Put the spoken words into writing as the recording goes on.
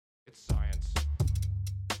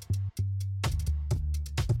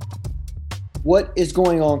What is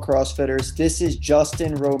going on, CrossFitters? This is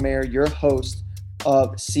Justin Romare, your host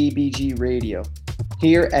of CBG Radio.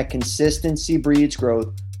 Here at Consistency Breeds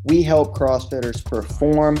Growth, we help CrossFitters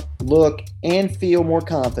perform, look, and feel more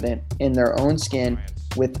confident in their own skin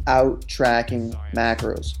without tracking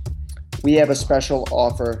macros. We have a special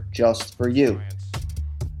offer just for you.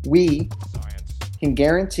 We can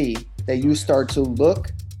guarantee that you start to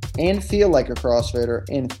look and feel like a CrossFitter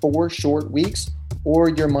in 4 short weeks or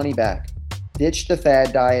your money back. Ditch the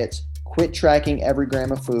fad diets, quit tracking every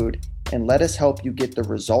gram of food, and let us help you get the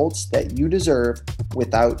results that you deserve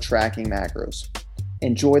without tracking macros.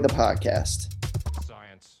 Enjoy the podcast.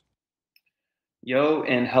 Science. Yo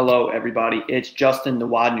and hello everybody. It's Justin, the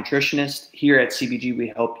WOD Nutritionist. Here at CBG, we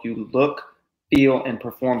help you look, feel, and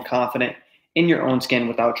perform confident in your own skin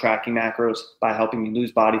without tracking macros by helping you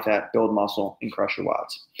lose body fat, build muscle, and crush your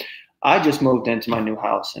WODs. I just moved into my new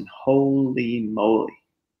house and holy moly,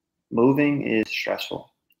 moving is stressful.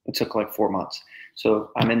 It took like 4 months. So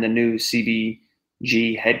I'm in the new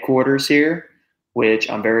CBG headquarters here, which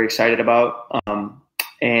I'm very excited about.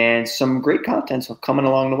 And some great content coming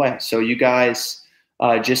along the way. So you guys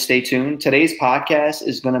just stay tuned. Today's podcast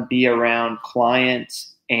is going to be around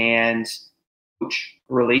clients and coach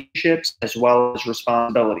relationships as well as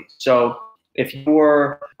responsibilities. So if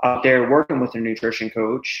you're out there working with a nutrition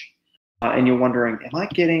coach and you're wondering, am I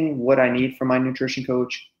getting what I need from my nutrition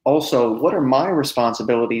coach? Also, what are my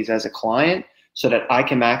responsibilities as a client so that I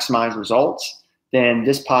can maximize results? Then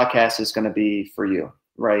this podcast is going to be for you,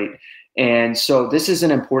 right? And so this is an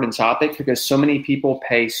important topic because so many people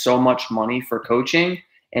pay so much money for coaching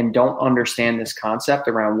and don't understand this concept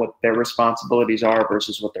around what their responsibilities are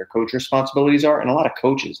versus what their coach responsibilities are. And a lot of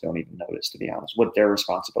coaches don't even notice, to be honest, what their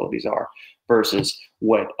responsibilities are versus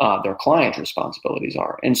what their client's responsibilities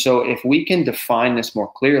are. And so if we can define this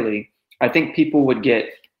more clearly, I think people would get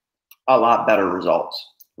a lot better results,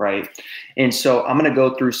 right? And so I'm going to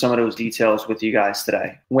go through some of those details with you guys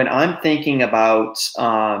today. When I'm thinking about,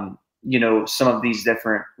 some of these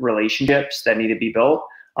different relationships that need to be built,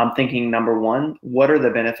 I'm thinking, number one, what are the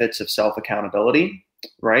benefits of self-accountability,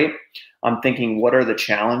 right? I'm thinking, what are the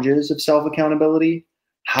challenges of self-accountability?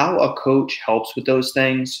 How a coach helps with those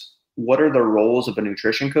things? What are the roles of a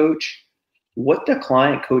nutrition coach? What the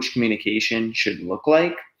client-coach communication should look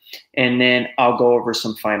like? And then I'll go over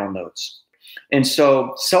some final notes. And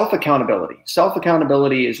so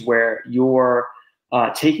self-accountability is where you're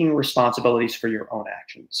taking responsibilities for your own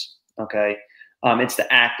actions, okay? It's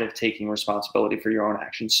the act of taking responsibility for your own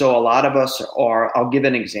actions. So a lot of us I'll give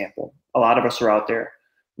an example. A lot of us are out there,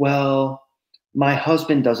 well, my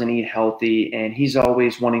husband doesn't eat healthy and he's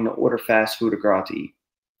always wanting to order fast food or go out to eat.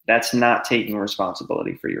 That's not taking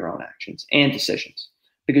responsibility for your own actions and decisions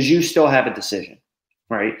because you still have a decision,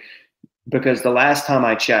 right? Because the last time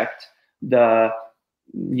I checked, the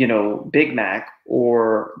Big Mac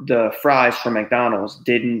or the fries from McDonald's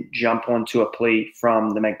didn't jump onto a plate from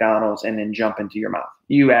the McDonald's and then jump into your mouth.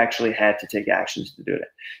 You actually had to take actions to do it.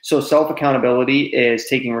 So self-accountability is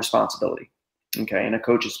taking responsibility. Okay. And a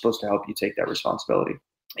coach is supposed to help you take that responsibility.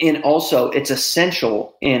 And also it's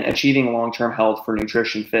essential in achieving long-term health for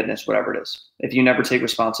nutrition, fitness, whatever it is. If you never take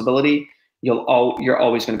responsibility, you're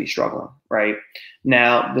always going to be struggling, right?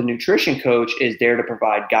 Now, the nutrition coach is there to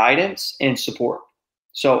provide guidance and support.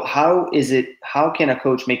 So how can a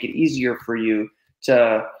coach make it easier for you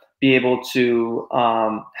to be able to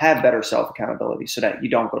have better self-accountability so that you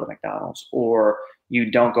don't go to McDonald's or you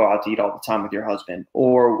don't go out to eat all the time with your husband,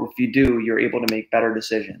 or if you do, you're able to make better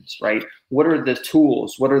decisions, right? What are the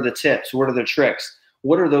tools? What are the tips? What are the tricks?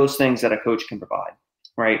 What are those things that a coach can provide,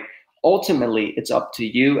 right? Ultimately, it's up to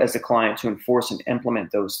you as the client to enforce and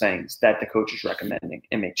implement those things that the coach is recommending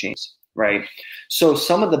and make changes, right? So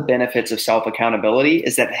some of the benefits of self-accountability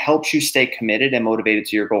is that it helps you stay committed and motivated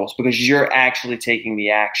to your goals because you're actually taking the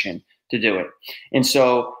action to do it. And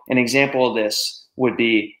so an example of this would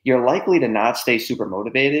be you're likely to not stay super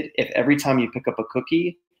motivated if every time you pick up a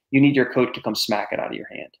cookie, you need your coach to come smack it out of your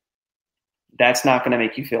hand. That's not going to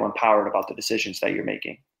make you feel empowered about the decisions that you're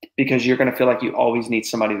making because you're going to feel like you always need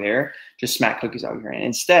somebody there to smack cookies out of your hand.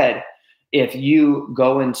 Instead, if you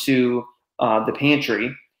go into the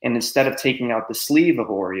pantry and instead of taking out the sleeve of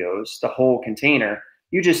Oreos, the whole container,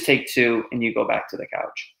 you just take 2 and you go back to the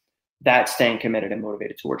couch. That's staying committed and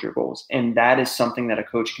motivated towards your goals. And that is something that a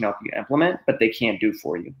coach can help you implement, but they can't do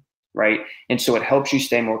for you, right? And so it helps you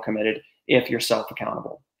stay more committed if you're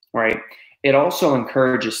self-accountable, right? It also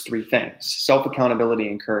encourages 3 things. Self-accountability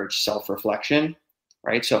encourages self-reflection,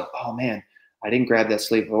 right? So, oh man, I didn't grab that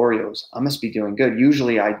sleeve of Oreos. I must be doing good.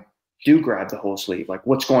 Usually I do grab the whole sleeve. Like,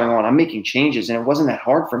 what's going on? I'm making changes and it wasn't that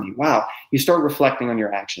hard for me. Wow. You start reflecting on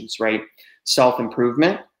your actions, right?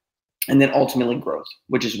 self-improvement, and then ultimately growth,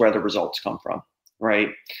 which is where the results come from, right?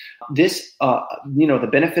 This, the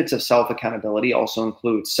benefits of self-accountability also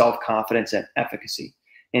include self-confidence and efficacy.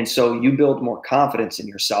 And so you build more confidence in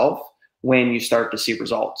yourself when you start to see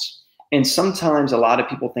results. And sometimes a lot of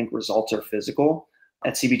people think results are physical.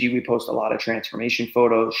 At CBG, we post a lot of transformation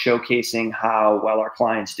photos showcasing how well our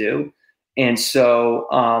clients do. And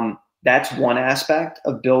so that's one aspect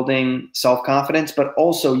of building self-confidence, but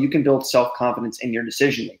also you can build self-confidence in your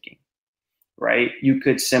decision-making, right? You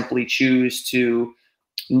could simply choose to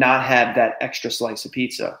not have that extra slice of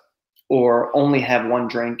pizza, or only have one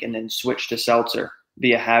drink and then switch to seltzer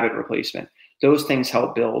via habit replacement. Those things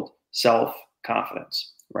help build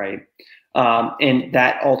self-confidence, right? And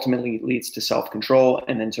that ultimately leads to self-control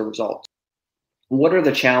and then to results. What are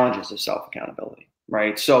the challenges of self-accountability,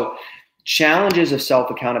 right? So challenges of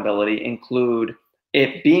self-accountability include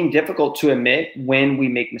it being difficult to admit when we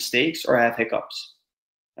make mistakes or have hiccups,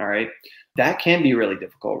 all right? That can be really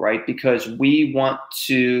difficult, right? Because we want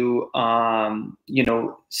to,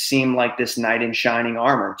 seem like this knight in shining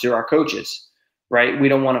armor to our coaches, right? We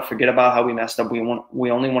don't want to forget about how we messed up. We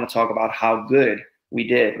only want to talk about how good we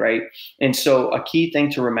did, right? And so a key thing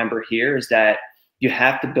to remember here is that you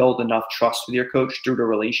have to build enough trust with your coach through the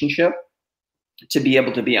relationship to be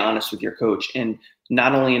able to be honest with your coach, and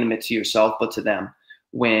not only admit to yourself, but to them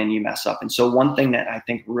when you mess up. And so one thing that I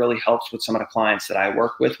think really helps with some of the clients that I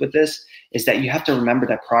work with this is that you have to remember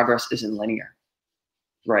that progress isn't linear,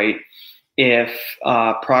 right? If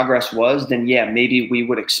progress was, then yeah, maybe we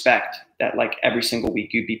would expect that like every single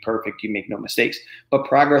week you'd be perfect, you make no mistakes, but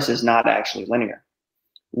progress is not actually linear.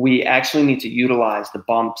 We actually need to utilize the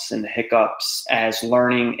bumps and the hiccups as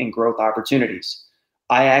learning and growth opportunities.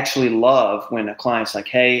 I actually love when a client's like,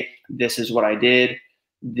 hey, this is what I did.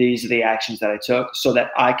 These are the actions that I took, so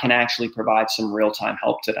that I can actually provide some real-time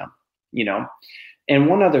help to them, And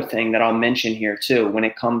one other thing that I'll mention here too, when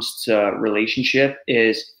it comes to relationship,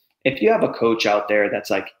 is if you have a coach out there that's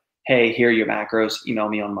like, hey, here are your macros, email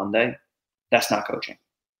me on Monday, that's not coaching,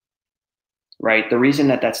 right? The reason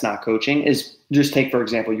that that's not coaching is, just take, for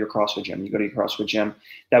example, your CrossFit gym. You go to your CrossFit gym.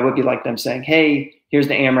 That would be like them saying, hey, here's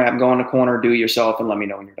the AMRAP, go in the corner, do it yourself, and let me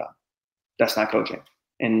know when you're done. That's not coaching.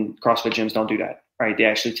 And CrossFit gyms don't do that, right? They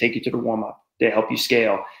actually take you to the warm-up. They help you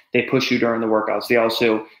scale. They push you during the workouts. They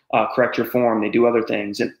also correct your form. They do other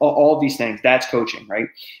things. And all these things, that's coaching, right?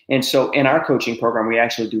 And so in our coaching program, we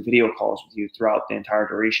actually do video calls with you throughout the entire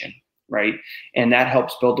duration, right? And that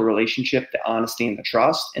helps build the relationship, the honesty, and the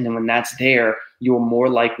trust. And then when that's there, you're more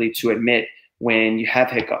likely to admit when you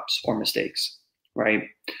have hiccups or mistakes, right?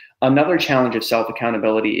 Another challenge of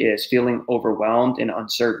self-accountability is feeling overwhelmed and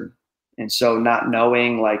uncertain. And so not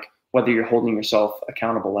knowing like whether you're holding yourself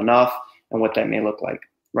accountable enough and what that may look like,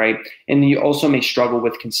 right? And you also may struggle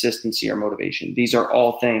with consistency or motivation. These are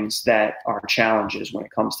all things that are challenges when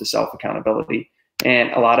it comes to self-accountability.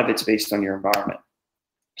 And a lot of it's based on your environment.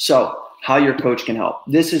 So how your coach can help.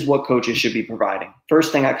 This is what coaches should be providing.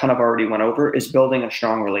 First thing I kind of already went over is building a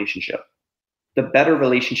strong relationship. The better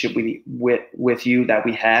relationship with you that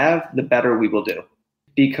we have, the better we will do.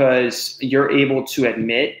 Because you're able to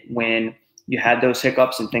admit when you had those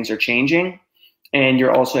hiccups and things are changing, and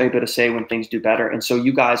you're also able to say when things do better. And so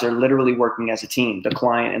you guys are literally working as a team, the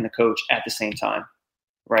client and the coach at the same time,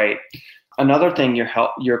 right? Another thing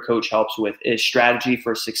your coach helps with is strategy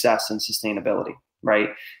for success and sustainability, right?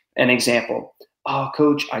 An example, oh,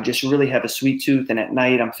 coach, I just really have a sweet tooth, and at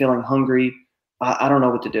night I'm feeling hungry. I don't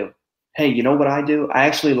know what to do. Hey, you know what I do? I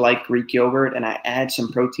actually like Greek yogurt, and I add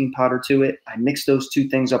some protein powder to it. I mix those two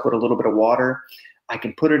things up with a little bit of water. I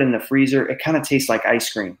can put it in the freezer. It kind of tastes like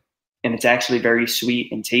ice cream, and it's actually very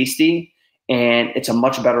sweet and tasty, and it's a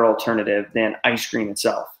much better alternative than ice cream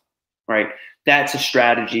itself, right? That's a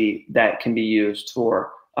strategy that can be used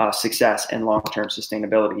for success and long-term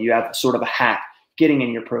sustainability. You have sort of a hack, getting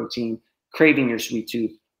in your protein, craving your sweet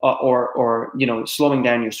tooth, or slowing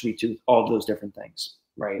down your sweet tooth, all of those different things,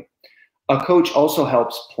 right? A coach also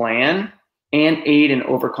helps plan and aid in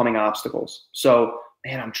overcoming obstacles. So,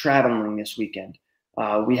 man, I'm traveling this weekend.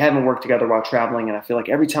 We haven't worked together while traveling, and I feel like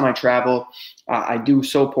every time I travel, I do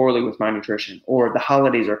so poorly with my nutrition, or the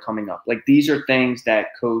holidays are coming up. Like, these are things that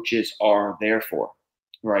coaches are there for,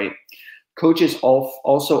 right? Coaches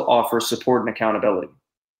also offer support and accountability,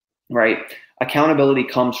 right? Accountability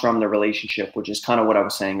comes from the relationship, which is kind of what I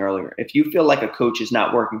was saying earlier. If you feel like a coach is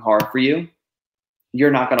not working hard for you,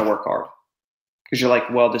 you're not going to work hard, because you're like,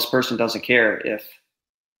 well, this person doesn't care if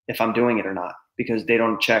I'm doing it or not, because they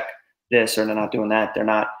don't check this or they're not doing that. They're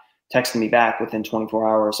texting me back within 24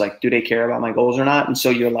 hours, like, do they care about my goals or not? And so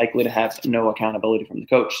you're likely to have no accountability from the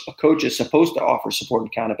coach. A coach is supposed to offer support and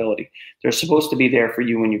accountability. They're supposed to be there for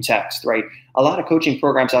you when you text, right? A lot of coaching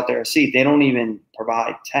programs out there, they don't even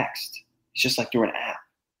provide text. It's just like through an app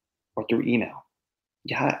or through email.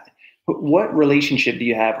 Yeah. What relationship do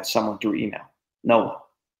you have with someone through email? No one,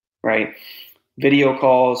 right? Video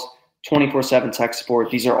calls, 24/7 tech support.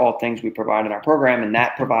 These are all things we provide in our program, and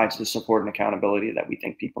that provides the support and accountability that we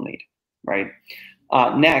think people need, right?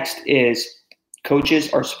 Next is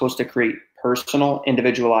coaches are supposed to create personal,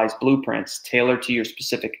 individualized blueprints tailored to your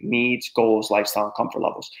specific needs, goals, lifestyle, and comfort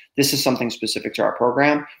levels. This is something specific to our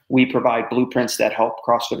program. We provide blueprints that help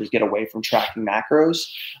CrossFitters get away from tracking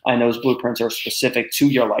macros, and those blueprints are specific to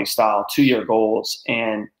your lifestyle, to your goals,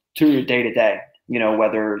 and to your day-to-day. You know,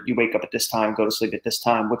 whether you wake up at this time, go to sleep at this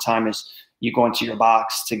time, what time is you go into your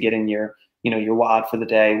box to get in your, your WOD for the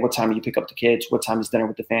day, what time do you pick up the kids, what time is dinner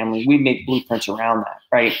with the family. We make blueprints around that,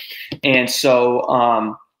 right? And so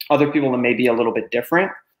other people may be a little bit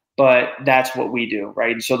different, but that's what we do,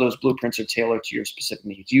 right? And so those blueprints are tailored to your specific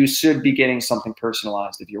needs. You should be getting something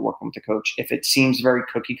personalized if you're working with a coach. If it seems very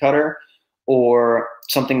cookie cutter or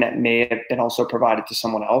something that may have been also provided to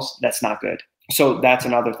someone else, that's not good. So that's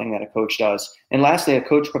another thing that a coach does. And lastly, a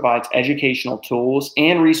coach provides educational tools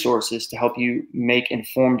and resources to help you make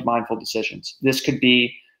informed, mindful decisions. This could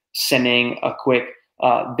be sending a quick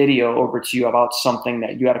video over to you about something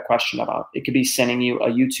that you had a question about. It could be sending you a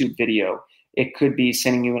YouTube video. It could be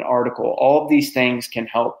sending you an article. All of these things can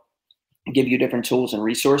help give you different tools and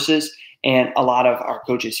resources. And a lot of our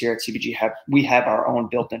coaches here at CBG have our own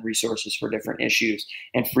built-in resources for different issues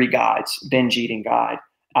and free guides, binge eating guide,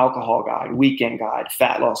 alcohol guide, weekend guide,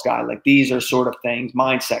 fat loss guide. Like these are sort of things,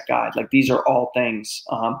 mindset guide. Like these are all things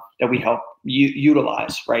that we help you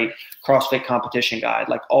utilize, right? CrossFit competition guide.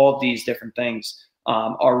 Like all of these different things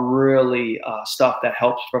are really stuff that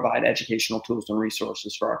helps provide educational tools and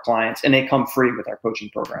resources for our clients. And they come free with our coaching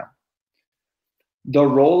program. The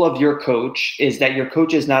role of your coach is that your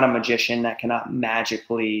coach is not a magician that cannot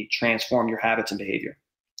magically transform your habits and behavior.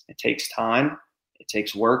 It takes time. It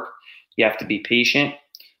takes work. You have to be patient.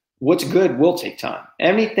 What's good will take time.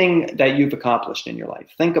 Anything that you've accomplished in your life,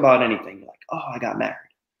 think about anything. You're like, oh, I got married.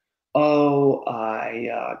 Oh,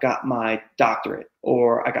 I got my doctorate,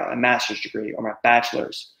 or I got my master's degree, or my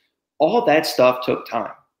bachelor's. All that stuff took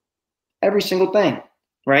time. Every single thing,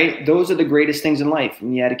 right? Those are the greatest things in life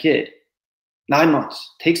when you had a kid. 9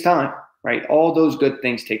 months takes time, right? All those good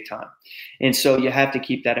things take time. And so you have to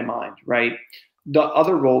keep that in mind, right? The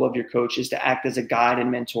other role of your coach is to act as a guide and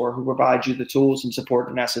mentor who provides you the tools and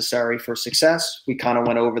support necessary for success. We kind of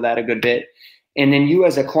went over that a good bit. And then you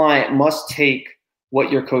as a client must take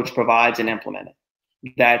what your coach provides and implement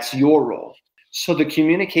it. That's your role. So the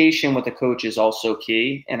communication with the coach is also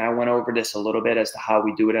key. And I went over this a little bit as to how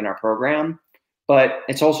we do it in our program, but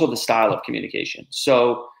it's also the style of communication.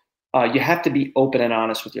 So you have to be open and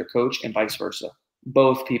honest with your coach and vice versa.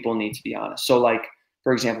 Both people need to be honest. So like,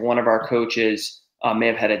 for example, one of our coaches may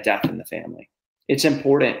have had a death in the family. It's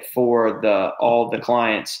important for all the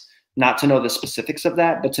clients not to know the specifics of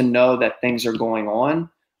that, but to know that things are going on.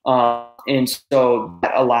 And so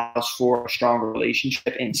that allows for a stronger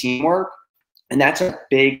relationship and teamwork. And that's a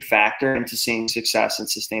big factor into seeing success and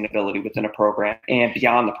sustainability within a program and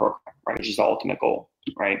beyond the program, right? Which is the ultimate goal,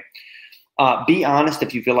 right? Be honest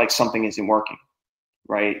if you feel like something isn't working,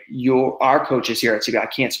 right? Our coaches here at CBG, I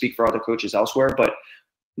can't speak for other coaches elsewhere, but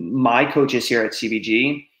my coaches here at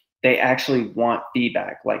CBG, they actually want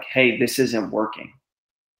feedback. Like, hey, this isn't working.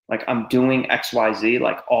 Like I'm doing X, Y, Z,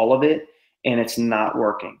 like all of it, and it's not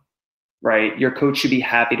working, right? Your coach should be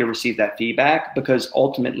happy to receive that feedback because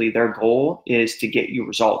ultimately their goal is to get you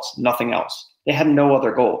results, nothing else. They have no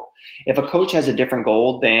other goal. If a coach has a different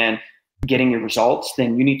goal than getting your results,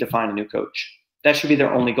 then you need to find a new coach. That should be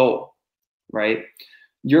their only goal, right?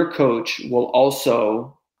 Your coach will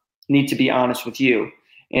also need to be honest with you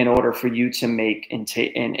in order for you to make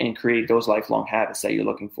and create those lifelong habits that you're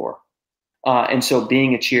looking for. And so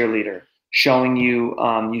being a cheerleader, showing you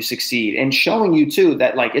you succeed, and showing you too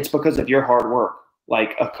that like it's because of your hard work.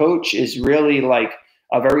 Like a coach is really like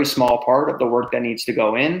a very small part of the work that needs to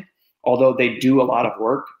go in, although they do a lot of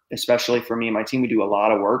work, especially for me and my team. We do a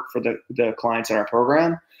lot of work for the clients in our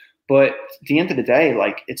program. But at the end of the day,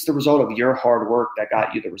 like it's the result of your hard work that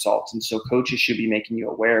got you the results. And so coaches should be making you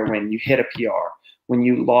aware when you hit a PR, when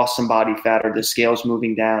you lost some body fat or the scale's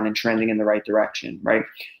moving down and trending in the right direction, right?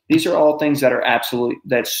 These are all things that are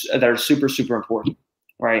that are super, super important,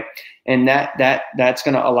 right? And that's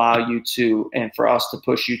going to allow you to, and for us to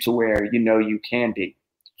push you to where you know you can be,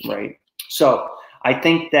 right? So I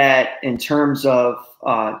think that in terms of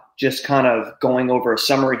just kind of going over a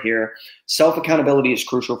summary here, self-accountability is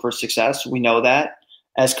crucial for success. We know that.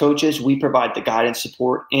 As coaches, we provide the guidance,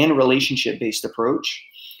 support, and relationship-based approach.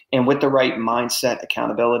 And with the right mindset,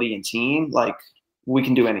 accountability, and team, like, we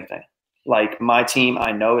can do anything. Like, my team,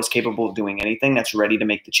 I know, is capable of doing anything that's ready to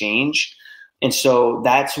make the change. And so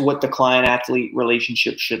that's what the client-athlete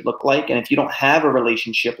relationship should look like. And if you don't have a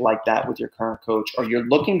relationship like that with your current coach, or you're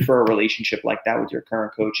looking for a relationship like that with your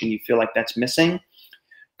current coach and you feel like that's missing,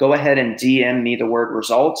 go ahead and DM me the word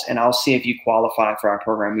results, and I'll see if you qualify for our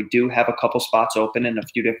program. We do have a couple spots open in a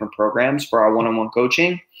few different programs for our one-on-one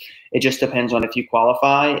coaching. It just depends on if you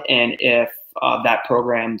qualify and if that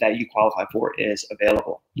program that you qualify for is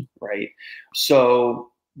available, right?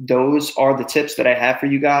 So those are the tips that I have for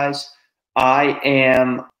you guys. I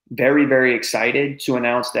am very, very excited to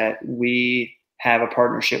announce that we have a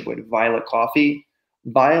partnership with Violet Coffee.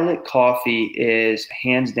 Violet Coffee is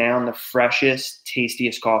hands down the freshest,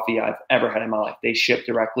 tastiest coffee I've ever had in my life. They ship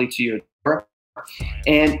directly to your door.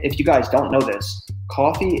 And if you guys don't know this,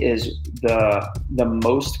 coffee is the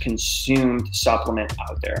most consumed supplement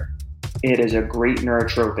out there. It is a great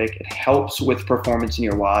neurotropic. It helps with performance in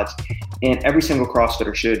your WODs. And every single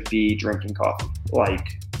CrossFitter should be drinking coffee, like,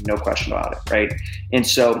 no question about it, right? And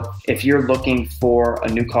so if you're looking for a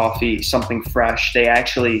new coffee, something fresh, they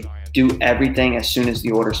actually do everything as soon as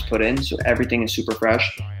the order's put in. So everything is super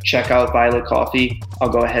fresh. Check out Violet Coffee. I'll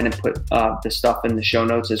go ahead and put the stuff in the show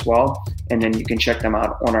notes as well. And then you can check them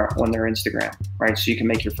out on their Instagram, right? So you can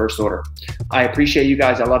make your first order. I appreciate you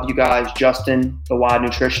guys. I love you guys. Justin, the WOD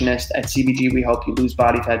nutritionist at CBG. We help you lose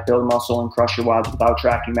body fat, build muscle, and crush your WODs without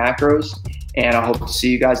tracking macros. And I hope to see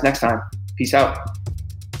you guys next time. Peace out.